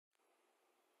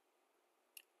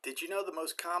Did you know the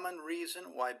most common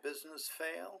reason why business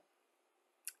fail?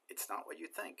 It's not what you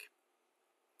think.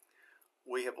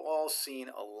 We have all seen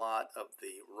a lot of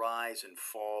the rise and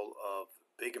fall of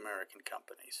big American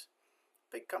companies.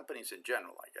 Big companies in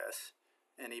general, I guess,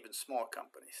 and even small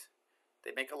companies.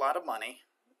 They make a lot of money,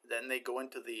 then they go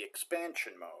into the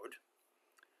expansion mode,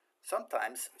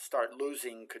 sometimes start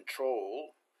losing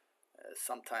control,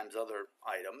 sometimes other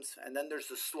items, and then there's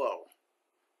the slow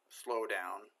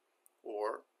down,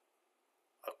 or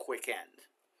a quick end,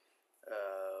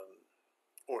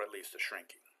 or at least a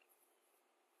shrinking.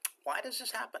 Why does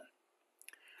this happen?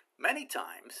 Many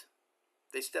times,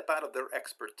 they step out of their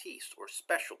expertise or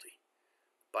specialty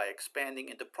by expanding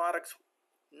into products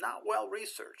not well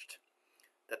researched,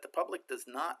 that the public does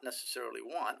not necessarily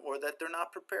want, or that they're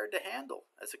not prepared to handle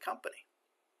as a company.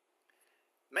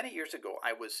 Many years ago,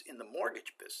 I was in the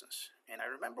mortgage business, and I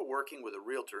remember working with a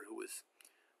realtor who was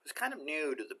kind of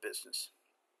new to the business.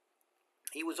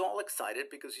 He was all excited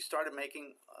because he started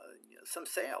making some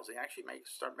sales. He actually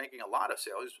started making a lot of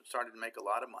sales. He started to make a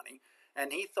lot of money,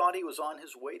 and he thought he was on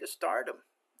his way to stardom,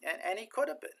 and he could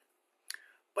have been.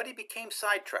 But he became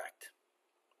sidetracked.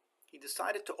 He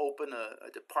decided to open a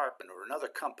department or another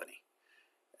company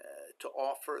to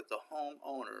offer the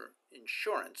homeowner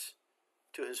insurance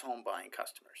to his home buying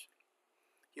customers.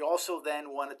 He also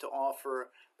then wanted to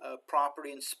offer a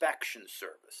property inspection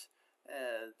service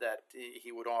that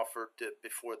he would offer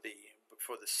before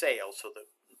the sale, so the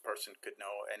person could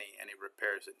know any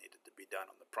repairs that needed to be done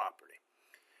on the property.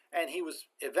 And he was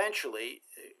eventually,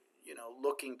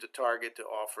 looking to target to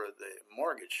offer the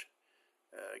mortgage,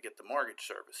 get the mortgage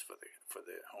service for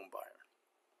the home buyer.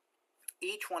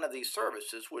 Each one of these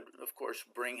services would, of course,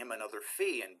 bring him another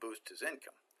fee and boost his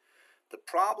income. The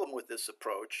problem with this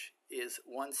approach is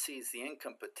one sees the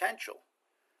income potential,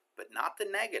 but not the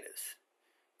negatives,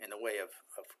 in the way of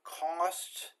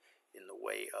costs, in the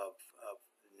way of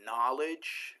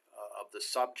knowledge of the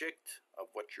subject, of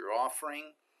what you're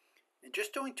offering, and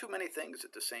just doing too many things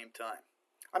at the same time.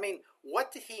 I mean,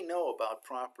 what did he know about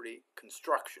property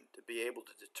construction to be able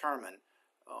to determine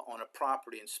on a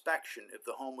property inspection if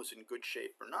the home was in good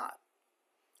shape or not?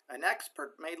 An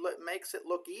expert makes it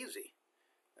look easy.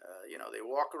 They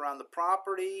walk around the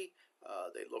property,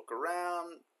 they look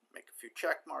around, make a few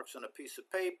check marks on a piece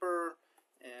of paper,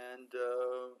 and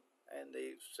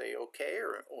they say okay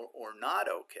or not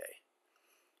okay.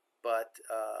 But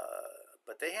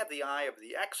they have the eye of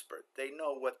the expert. They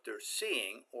know what they're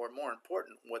seeing, or more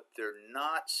important, what they're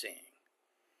not seeing.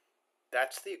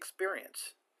 That's the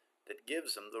experience that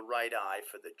gives them the right eye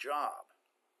for the job.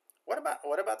 What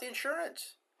about the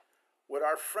insurance? Would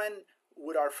our friend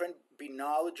be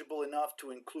knowledgeable enough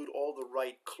to include all the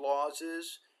right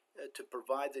clauses to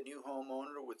provide the new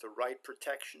homeowner with the right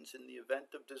protections in the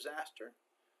event of disaster?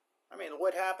 I mean,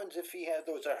 what happens if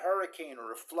there was a hurricane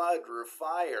or a flood or a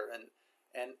fire and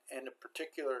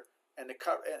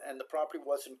the property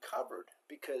wasn't covered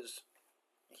because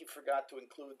he forgot to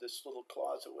include this little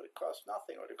clause that would have cost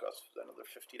nothing, or it would have cost another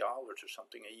 $50 or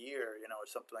something a year, or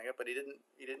something like that. But he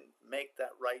didn't make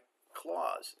that right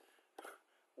clause.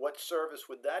 What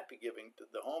service would that be giving to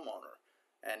the homeowner,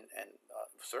 and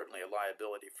certainly a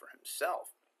liability for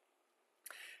himself?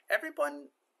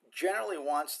 Everyone generally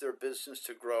wants their business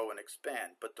to grow and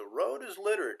expand, but the road is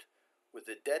littered with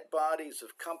the dead bodies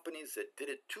of companies that did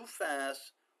it too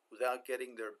fast without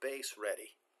getting their base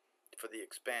ready for the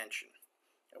expansion.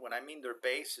 And when I mean their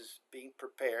base, is being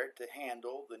prepared to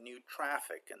handle the new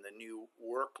traffic and the new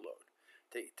workload,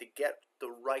 to get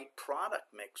the right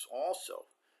product mix also,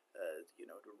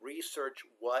 to research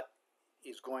what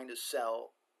is going to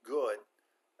sell good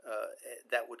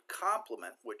that would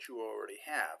complement what you already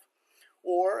have.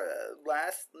 Or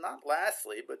not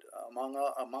lastly, but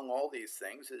among all these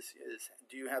things is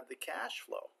do you have the cash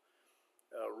flow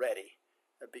ready?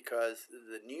 Because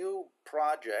the new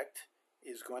project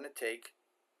is going to take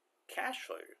cash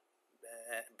flow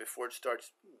before it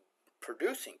starts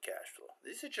producing cash flow.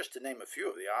 These are just to name a few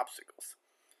of the obstacles.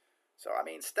 So, I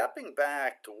mean, stepping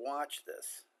back to watch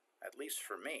this, at least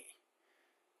for me,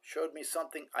 showed me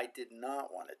something I did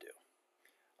not want to do.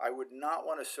 I would not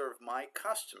want to serve my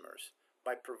customers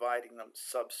by providing them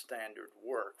substandard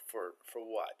work for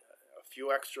what? A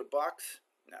few extra bucks?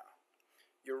 No.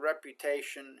 Your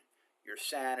reputation, your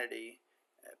sanity,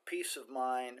 peace of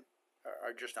mind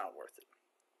are just not worth it.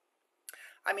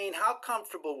 I mean, how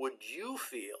comfortable would you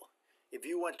feel if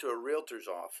you went to a realtor's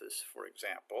office, for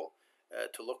example,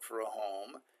 to look for a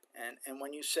home, and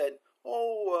when you said,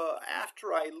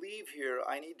 after I leave here,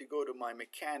 I need to go to my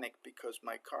mechanic because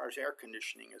my car's air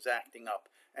conditioning is acting up.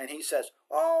 And he says,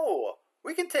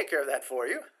 we can take care of that for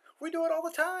you. We do it all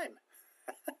the time.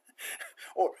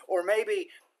 Or maybe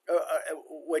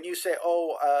when you say,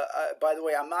 "Oh, by the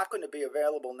way, I'm not going to be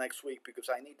available next week because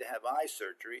I need to have eye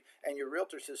surgery," and your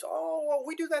realtor says, "Oh, well,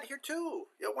 we do that here too.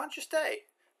 Yeah, why don't you stay?"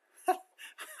 I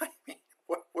mean,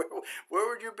 where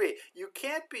would you be? You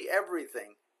can't be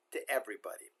everything to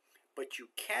everybody, but you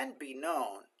can be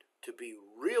known to be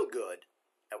real good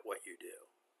at what you do.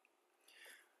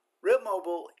 Real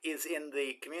Mobile is in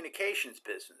the communications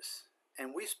business,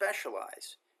 and we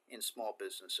specialize in small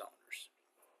business owners,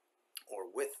 or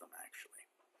with them actually.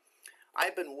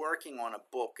 I've been working on a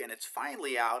book, and it's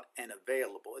finally out and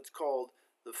available. It's called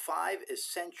The 5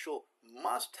 Essential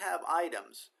Must-Have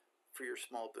Items for Your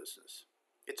Small Business.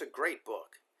 It's a great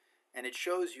book, and it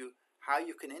shows you how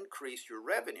you can increase your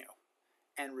revenue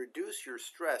and reduce your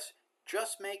stress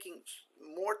just making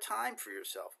more time for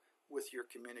yourself with your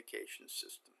communication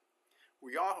system.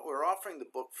 We're offering the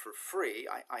book for free.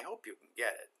 I hope you can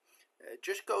get it.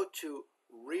 Just go to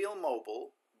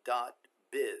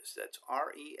realmobile.biz. That's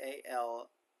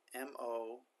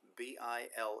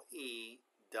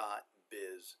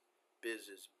REALMOBILE.biz. Biz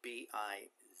is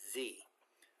BIZ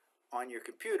on your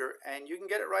computer, and you can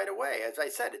get it right away. As I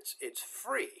said, it's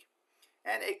free,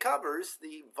 and it covers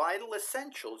the vital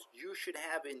essentials you should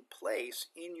have in place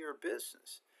in your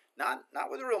business.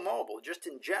 Not with Real Mobile, just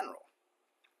in general.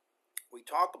 We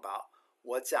talk about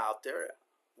what's out there,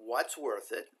 what's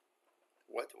worth it,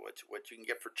 what you can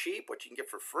get for cheap, what you can get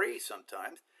for free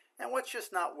sometimes, and what's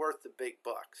just not worth the big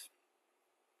bucks.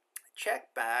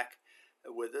 Check back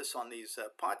with us on these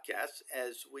podcasts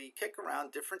as we kick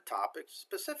around different topics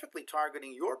specifically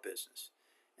targeting your business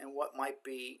and what might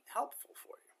be helpful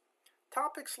for you.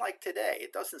 Topics like today,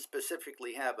 it doesn't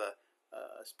specifically have a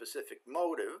specific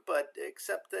motive, but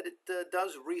except that it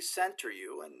does recenter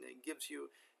you and it gives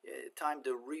you time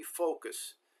to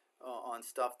refocus on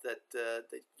stuff that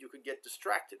you could get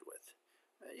distracted with.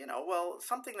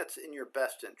 Something that's in your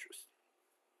best interest.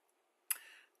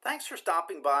 Thanks for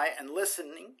stopping by and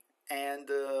listening. And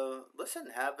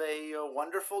listen, have a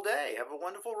wonderful day. Have a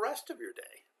wonderful rest of your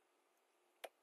day.